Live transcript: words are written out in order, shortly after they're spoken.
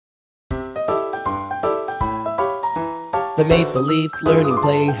the Maple Leaf Learning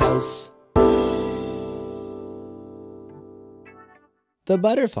Playhouse. The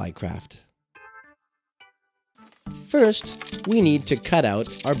butterfly craft. First, we need to cut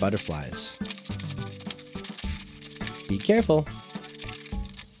out our butterflies. Be careful.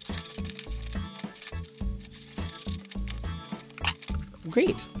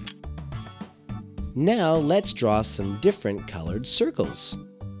 Great. Now let's draw some different colored circles.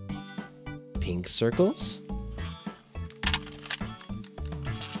 Pink circles,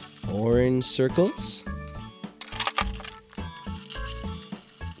 orange circles,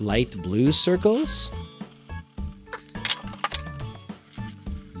 light blue circles,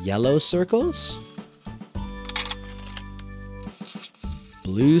 yellow circles,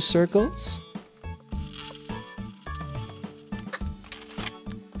 blue circles,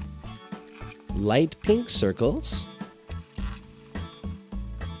 light pink circles,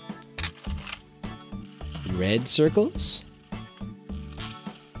 red circles,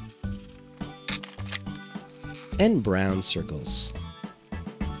 and brown circles.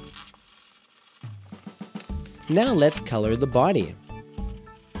 Now let's color the body.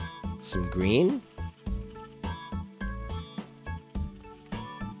 Some green,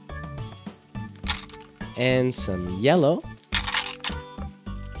 and some yellow,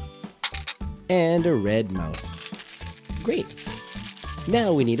 and a red mouth. Great!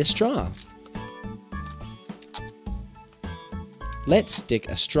 Now we need a straw. Let's stick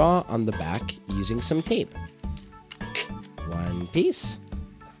a straw on the back using some tape. One piece,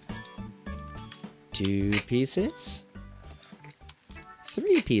 two pieces,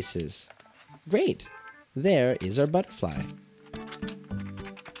 three pieces. Great! There is our butterfly.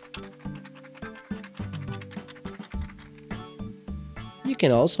 You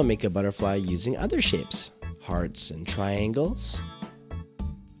can also make a butterfly using other shapes, hearts and triangles,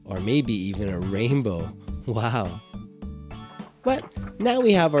 or maybe even a rainbow. Wow! But now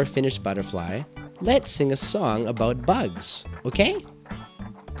we have our finished butterfly. Let's sing a song about bugs, okay?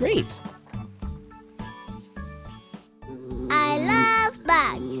 Great! I love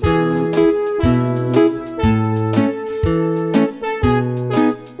bugs.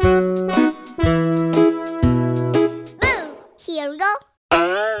 Boo! Here we go.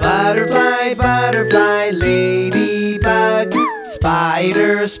 Butterfly, butterfly, ladybug,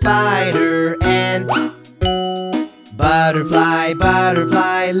 spider, spider, ant. Butterfly,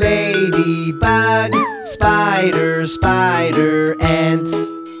 butterfly, ladybug, spider, spider, ant.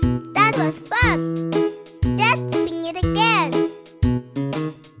 That was fun. Let's sing it again.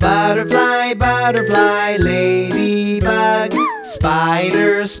 Butterfly, butterfly, ladybug,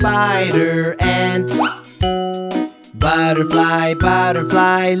 spider, spider, ant. Butterfly,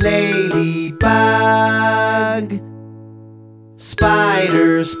 butterfly, ladybug,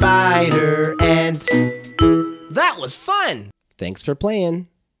 spider, spider, ant. That was fun! Thanks for playing.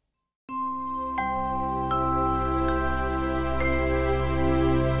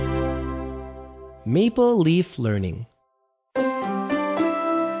 Maple Leaf Learning.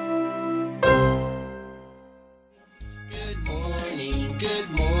 Good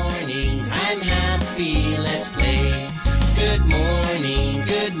morning, I'm happy, let's play. Good morning,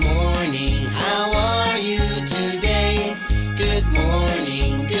 how are you today? Good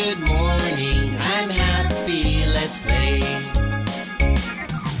morning, I'm happy, let's play.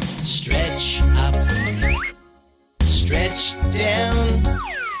 Stretch up, stretch down,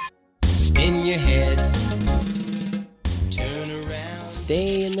 spin your head, turn around.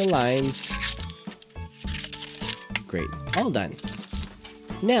 Stay in the lines. Great, all done.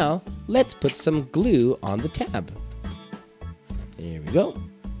 Now, let's put some glue on the tab. There we go.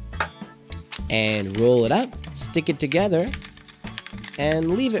 And roll it up, stick it together,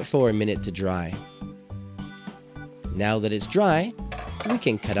 and leave it for a minute to dry. Now that it's dry, we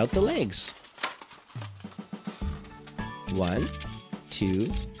can cut out the legs. 1,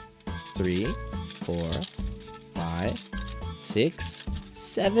 2, 3, 4, 5, 6,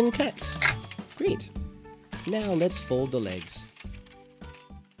 7 cuts. Great. Now let's fold the legs.